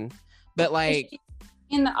Michigan, but like... Is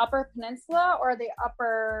she in the Upper Peninsula or the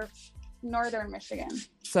Upper Northern Michigan?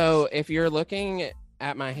 So if you're looking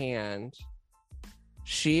at my hand,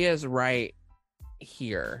 she is right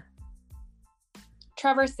here.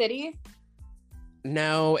 Traverse City?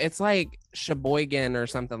 No, it's like Sheboygan or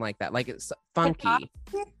something like that. Like it's funky.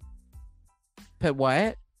 But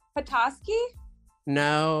what? Petoskey?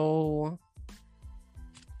 No.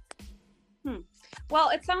 Well,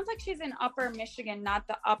 it sounds like she's in Upper Michigan, not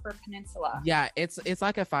the Upper Peninsula. Yeah, it's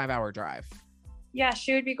like a 5-hour drive. Yeah,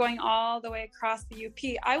 she would be going all the way across the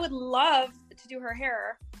UP. I would love to do her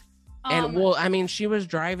hair. And well, I mean, she was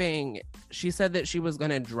driving. She said that she was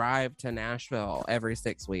going to drive to Nashville every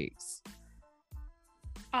 6 weeks.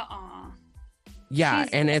 Yeah,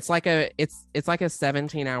 and it's like a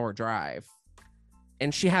 17-hour drive.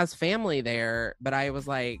 And she has family there, but I was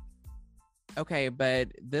like, okay, but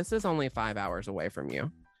this is only 5 hours away from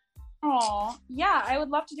you. Oh, yeah, I would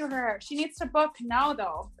love to do her hair. She needs to book now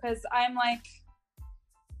though, because I'm like,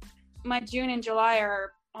 my June and July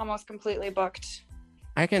are almost completely booked.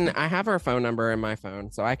 I have her phone number in my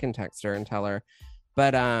phone, so I can text her and tell her.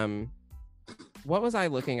 But what was I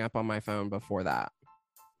looking up on my phone before that?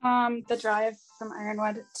 The drive from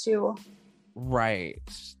Ironwood to... Right,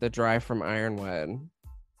 the drive from Ironwood.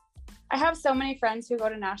 I have so many friends who go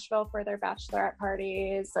to Nashville for their bachelorette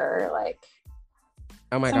parties or like...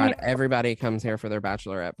 Oh my God, everybody comes here for their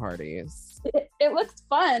bachelorette parties. It looks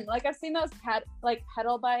fun. Like I've seen those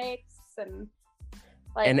pedal bikes and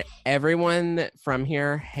like... And everyone from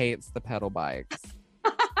here hates the pedal bikes.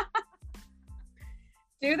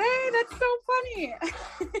 Do they? That's so funny.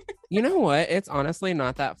 You know what? It's honestly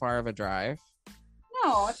not that far of a drive.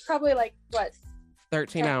 No, it's probably like what?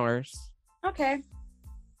 13 hours. Okay.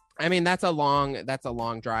 I mean, that's a long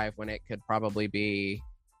drive when it could probably be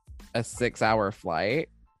a 6-hour flight.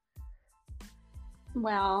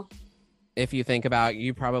 Well, if you think about,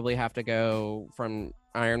 you probably have to go from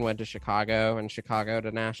Ironwood to Chicago and Chicago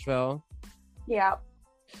to Nashville. Yeah.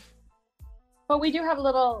 But we do have a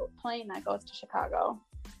little plane that goes to Chicago.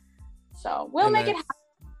 So we'll make it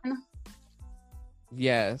happen.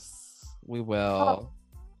 Yes, we will.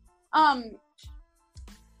 I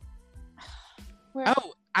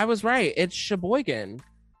was right. It's Sheboygan.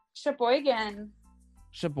 Sheboygan,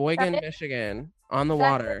 Michigan, on the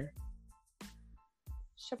water.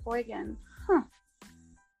 Sheboygan. Huh.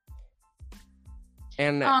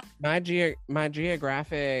 And my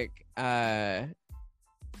geographic map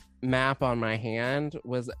on my hand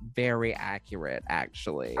was very accurate,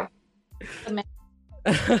 actually.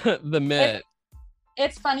 The mitt.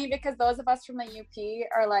 It's funny because those of us from the UP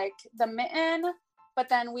are like the mitten, but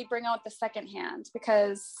then we bring out the second hand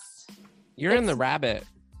because you're in the rabbit.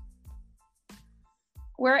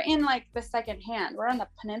 We're in like the second hand. We're on the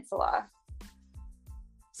peninsula.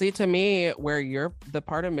 See, to me, where the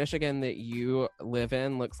part of Michigan that you live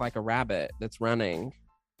in looks like a rabbit that's running.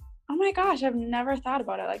 Oh my gosh, I've never thought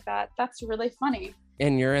about it like that. That's really funny.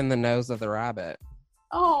 And you're in the nose of the rabbit.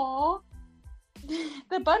 Oh,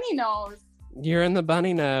 the bunny nose. You're in the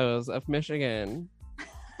bunny nose of Michigan.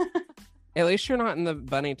 At least you're not in the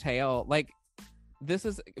bunny tail. Like, this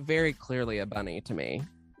is very clearly a bunny to me.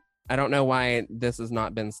 I don't know why this has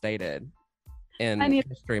not been stated in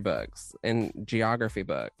history books, in geography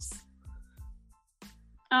books.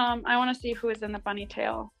 I want to see who is in the bunny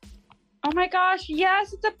tail. Oh my gosh,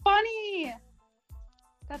 yes, it's a bunny.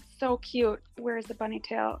 That's so cute. Where is the bunny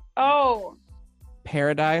tail? Oh.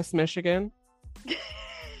 Paradise, Michigan.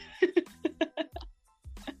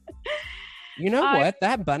 You know what?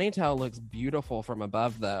 That bunny tail looks beautiful from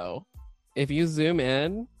above, though. If you zoom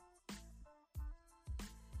in.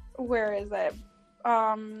 Where is it?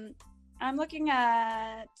 I I'm looking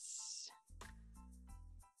at.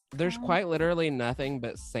 There's quite literally nothing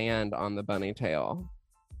but sand on the bunny tail.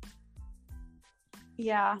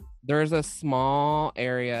 Yeah. There's a small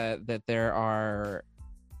area that there are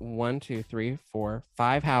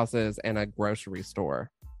 5 houses and a grocery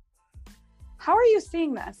store. How are you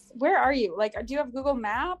seeing this? Where are you? Like, do you have Google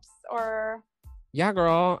Maps or? Yeah,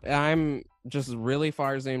 girl. I'm just really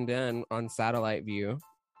far zoomed in on satellite view.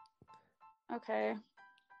 Okay.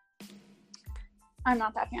 I'm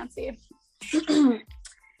not that fancy.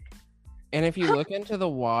 And if you look into the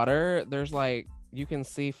water, there's like, you can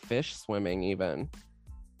see fish swimming even.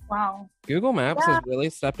 Wow. Google Maps has really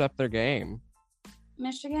stepped up their game.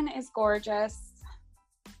 Michigan is gorgeous.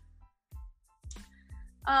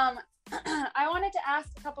 I wanted to ask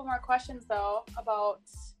a couple more questions though about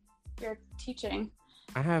your teaching.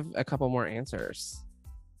 I have a couple more answers.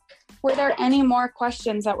 Were there any more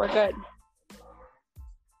questions that were good?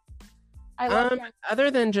 I love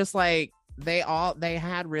other than just like they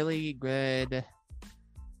had really good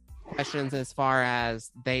questions as far as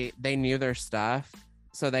they knew their stuff,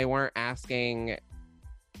 so they weren't asking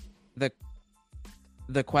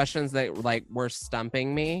the questions that like were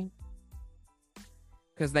stumping me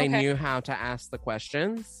because they knew how to ask the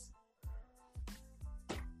questions.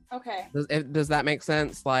 Okay. Does that make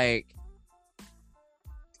sense? Like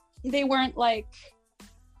they weren't like,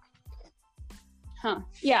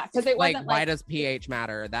 yeah, because it wasn't like why does pH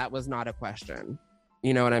matter? That was not a question.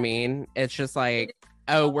 You know what I mean? It's just like,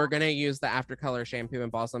 oh, we're gonna use the Aftercolor shampoo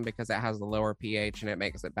and balsam because it has the lower pH and it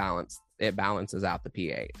makes it balance. It balances out the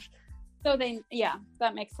pH. So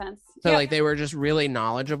that makes sense. So like they were just really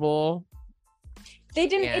knowledgeable.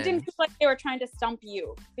 It didn't feel like they were trying to stump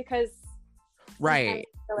you because right.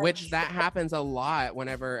 Which that happens a lot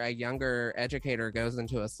whenever a younger educator goes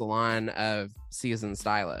into a salon of seasoned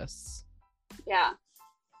stylists. Yeah.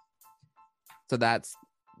 So that's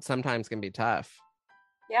sometimes can be tough.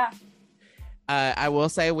 Yeah. I will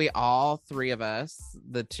say we all three of us,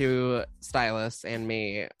 the 2 stylists and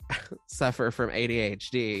me, suffer from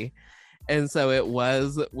ADHD. And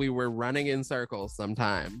so we were running in circles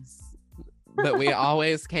sometimes, but we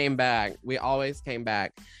always came back.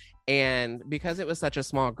 And because it was such a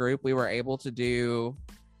small group, we were able to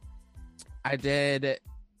I did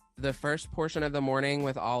the first portion of the morning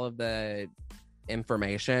with all of the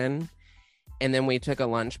information. And then we took a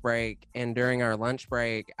lunch break. And during our lunch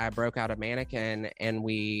break, I broke out a mannequin and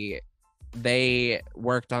they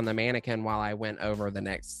worked on the mannequin while I went over the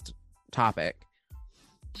next topic.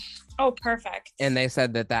 Oh, perfect. And they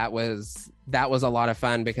said that was a lot of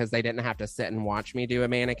fun because they didn't have to sit and watch me do a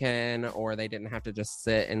mannequin, or they didn't have to just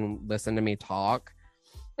sit and listen to me talk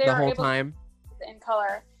the whole time. In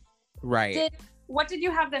color. Right. What did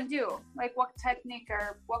you have them do? Like what technique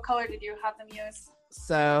or what color did you have them use?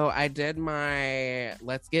 So I did my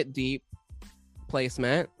Let's Get Deep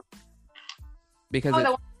placement because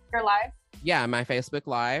the one you're live? Yeah, my Facebook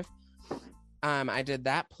Live. I did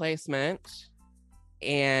that placement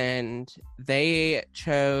and they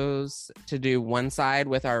chose to do one side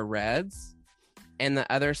with our reds and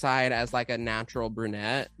the other side as like a natural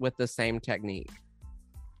brunette with the same technique.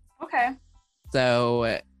 Okay.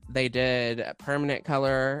 So they did a permanent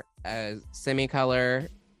color, a semi-color,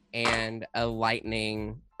 and a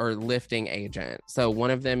lightening or lifting agent. So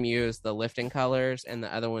one of them used the lifting colors and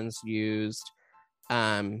the other ones used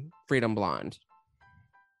Freedom Blonde.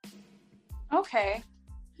 Okay.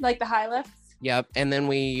 Like the high lifts? Yep. And then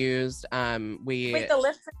we used Wait, the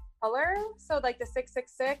lift color? So like the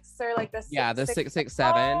 666 or like the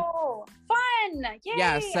 667. Oh, fun! Yay!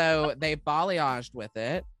 Yeah, so they balayaged with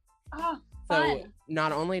it. Oh, fun. So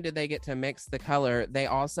not only did they get to mix the color,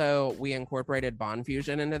 we incorporated bond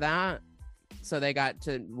fusion into that. So they got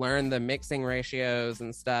to learn the mixing ratios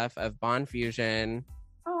and stuff of bond fusion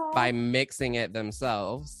by mixing it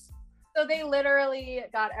themselves. So they literally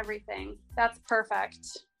got everything. That's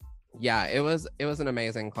perfect. Yeah, it was an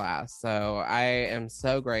amazing class. So I am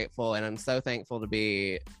so grateful and I'm so thankful to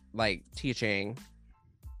be like teaching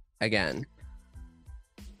again.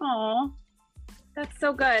 Oh, that's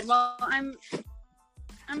so good. Well, I'm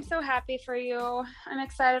so happy for you. I'm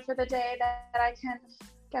excited for the day that I can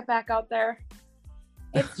get back out there.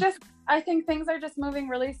 It's just, I think things are just moving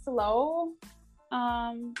really slow.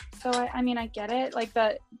 So I get it. Like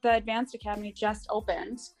the Advanced Academy just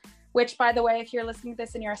opened, which by the way, if you're listening to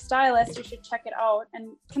this and you're a stylist, you should check it out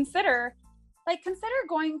and consider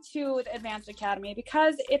going to the Advanced Academy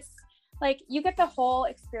because it's like you get the whole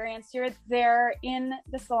experience. You're there in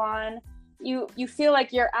the salon. You feel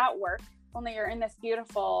like you're at work, only you're in this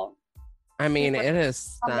beautiful. It is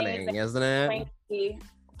stunning, isn't it?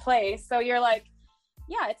 Place. So you're like,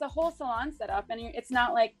 yeah, it's a whole salon setup, and it's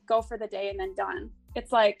not like go for the day and then done.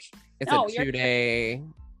 It's like, it's a 2-day.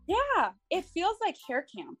 Yeah, it feels like hair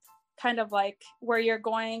camp, kind of like where you're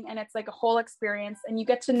going, and it's like a whole experience, and you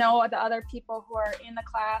get to know the other people who are in the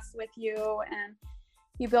class with you, and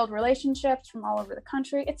you build relationships from all over the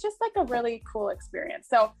country. It's just like a really cool experience.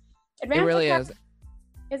 So It really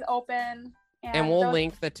is open, and we'll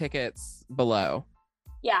link the tickets below.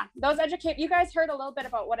 Yeah, you guys heard a little bit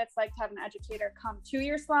about what it's like to have an educator come to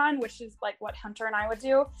your salon, which is like what Hunter and I would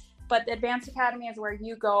do. But the Advanced Academy is where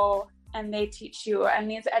you go and they teach you. And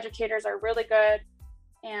these educators are really good.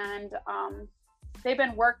 And they've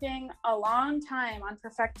been working a long time on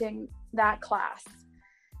perfecting that class.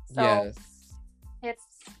 So yes. It's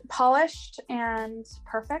polished and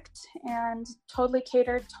perfect and totally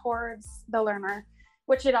catered towards the learner,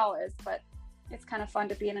 which it all is, but it's kind of fun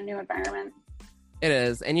to be in a new environment. It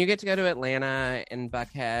is. And you get to go to Atlanta and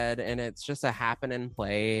Buckhead, and it's just a happening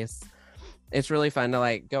place. It's really fun to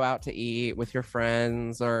like go out to eat with your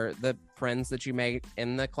friends or the friends that you make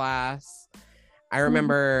in the class. I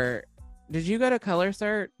remember, did you go to Color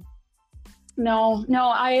Cert? No,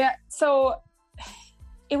 so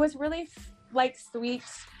it was really like sweet.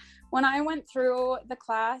 When I went through the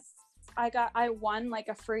class, I won like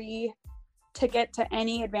a free ticket to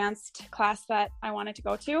any advanced class that I wanted to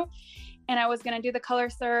go to. And I was going to do the Color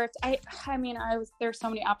Cert. There's so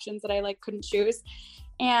many options that I like couldn't choose.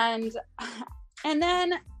 And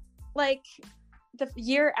then like the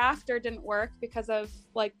year after didn't work because of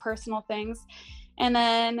like personal things. And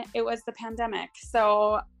then it was the pandemic.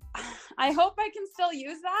 So I hope I can still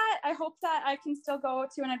use that. I hope that I can still go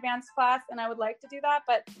to an advanced class, and I would like to do that.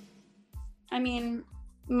 But I mean,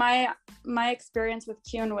 my experience with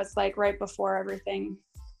CUNY was like right before everything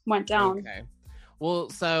went down. Okay. Well,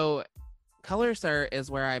 so Color Cert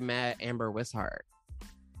is where I met Amber Wishart.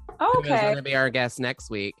 Oh, okay. Who's going to be our guest next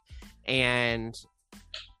week. And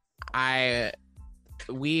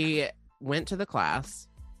we went to the class,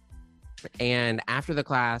 and after the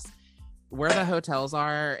class, where the hotels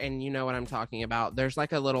are, and you know what I'm talking about, there's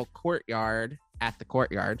like a little courtyard at the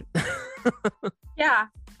courtyard. Yeah.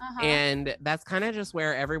 And that's kind of just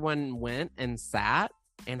where everyone went and sat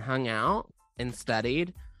and hung out and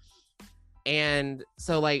studied. And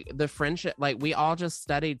so like the friendship, like we all just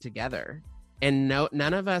studied together, and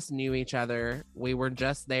none of us knew each other. We were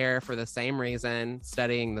just there for the same reason,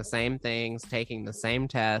 studying the same things, taking the same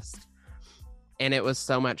test. And it was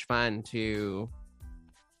so much fun to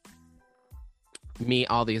meet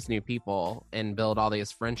all these new people and build all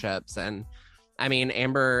these friendships. And I mean,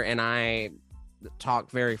 Amber and I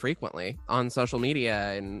talk very frequently on social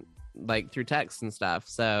media and like through text and stuff.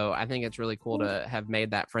 So I think it's really cool to have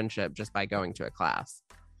made that friendship just by going to a class.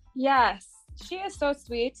 Yes, she is so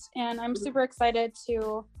sweet, and I'm super excited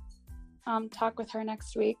to talk with her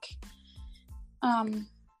next week.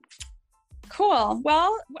 Cool.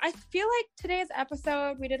 Well, I feel like today's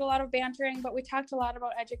episode, we did a lot of bantering, but we talked a lot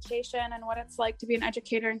about education and what it's like to be an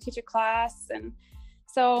educator and teach a class. And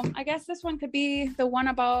so I guess this one could be the one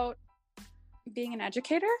about being an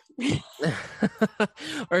educator.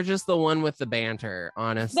 Or just the one with the banter,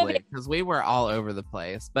 honestly, because we were all over the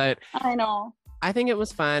place. But I know. I think it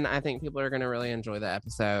was fun. I think people are going to really enjoy the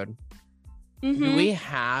episode. Mm-hmm. Do we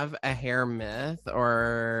have a hair myth,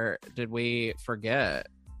 or did we forget?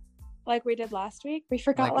 Like we did last week? We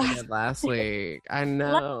forgot last week. I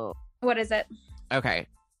know. What is it? Okay.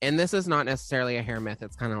 And this is not necessarily a hair myth.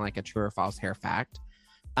 It's kind of like a true or false hair fact.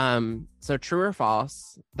 So true or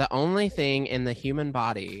false, the only thing in the human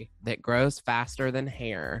body that grows faster than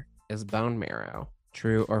hair is bone marrow.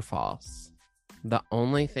 True or false? The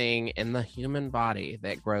only thing in the human body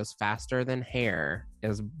that grows faster than hair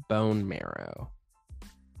is bone marrow.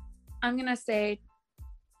 I'm going to say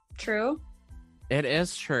true. It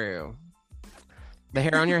is true. The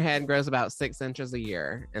hair on your head grows about 6 inches a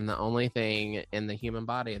year, and the only thing in the human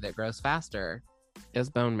body that grows faster is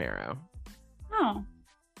bone marrow. Oh,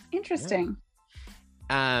 interesting.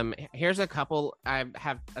 Yeah. Here's I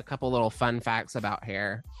have a couple little fun facts about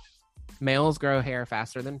hair. Males grow hair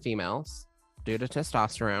faster than females due to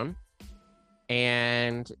testosterone,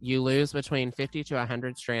 and you lose between 50 to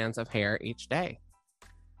 100 strands of hair each day.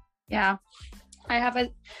 Yeah.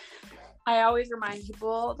 I always remind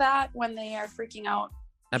people that when they are freaking out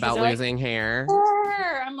about losing hair.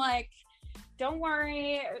 I'm like, don't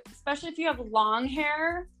worry, especially if you have long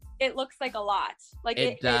hair, it looks like a lot. Like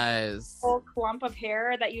it does. It's a whole clump of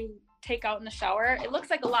hair that you take out in the shower. It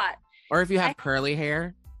looks like a lot. Or if you have curly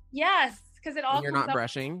hair. Yes, because it all and you're comes not up.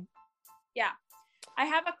 Brushing. Yeah. I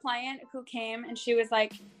have a client who came and she was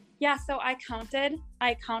like, yeah, so I counted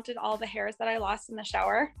all the hairs that I lost in the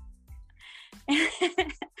shower.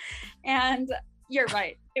 And you're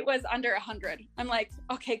right. It was under 100. I'm like,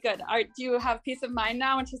 okay, good. Do you have peace of mind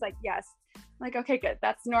now? And she's like, yes. I'm like, okay, good.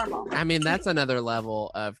 That's normal. I mean, that's another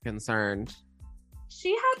level of concern.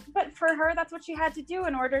 But for her, that's what she had to do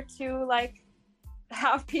in order to like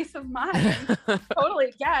have peace of mind.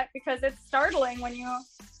 Totally get, because it's startling when you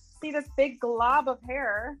see this big glob of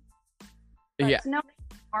hair. But yeah. To know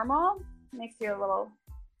it's normal makes you a little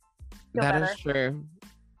feel that better. Is true.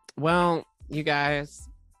 Well, you guys,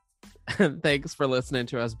 thanks for listening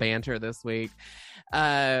to us banter this week.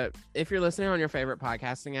 If you're listening on your favorite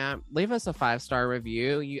podcasting app, leave us a 5-star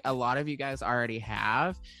review. A lot of you guys already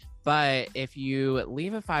have, but if you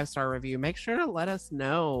leave a 5-star review, make sure to let us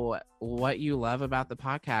know what you love about the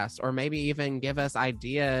podcast, or maybe even give us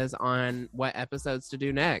ideas on what episodes to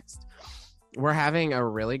do next. We're having a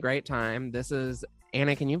really great time.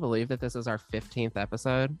 Anna, can you believe that this is our 15th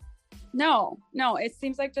episode? No, it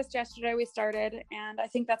seems like just yesterday we started, and I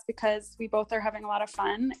think that's because we both are having a lot of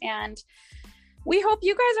fun, and we hope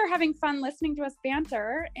you guys are having fun listening to us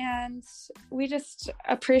banter, and we just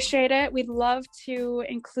appreciate it. We'd love to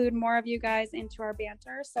include more of you guys into our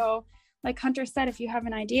banter. So like Hunter said, if you have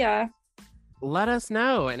an idea, let us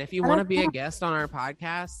know. And if you want to be a guest on our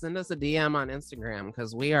podcast, send us a DM on Instagram,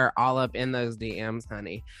 because we are all up in those DMs,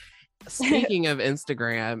 honey. Speaking of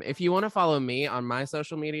Instagram, if you want to follow me on my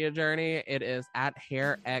social media journey, it is at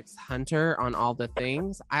HairXHunter on all the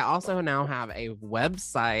things. I also now have a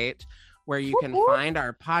website where you can find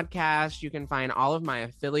our podcast. You can find all of my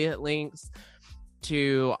affiliate links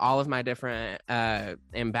to all of my different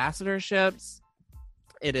ambassadorships.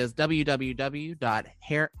 It is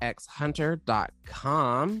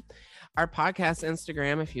www.hairxhunter.com. Our podcast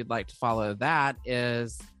Instagram, if you'd like to follow that,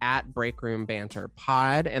 is at Breakroom Banter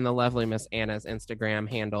Pod, and the lovely Miss Anna's Instagram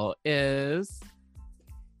handle is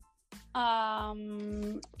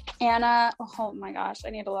Anna. Oh my gosh, I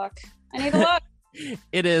need to look.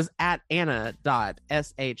 It is at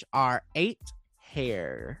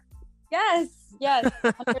Anna.shr8hair. Yes. Got it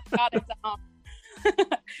down.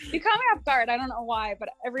 You caught me off guard. I don't know why, but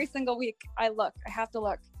every single week I have to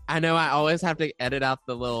look. I know I always have to edit out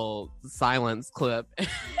the little silence clip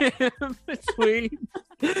between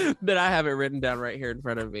that I have it written down right here in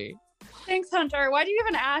front of me. Thanks, Hunter. Why do you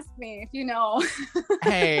even ask me if you know?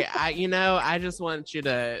 Hey, I just want you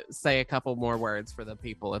to say a couple more words for the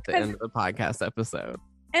people at the end of the podcast episode.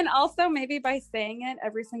 And also maybe by saying it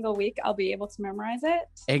every single week, I'll be able to memorize it.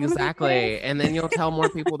 Exactly. And then you'll tell more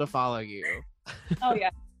people to follow you. Oh, yeah.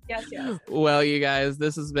 Yes. Well, you guys,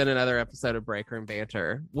 this has been another episode of Break Room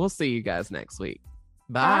Banter. We'll see you guys next week.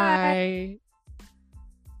 Bye.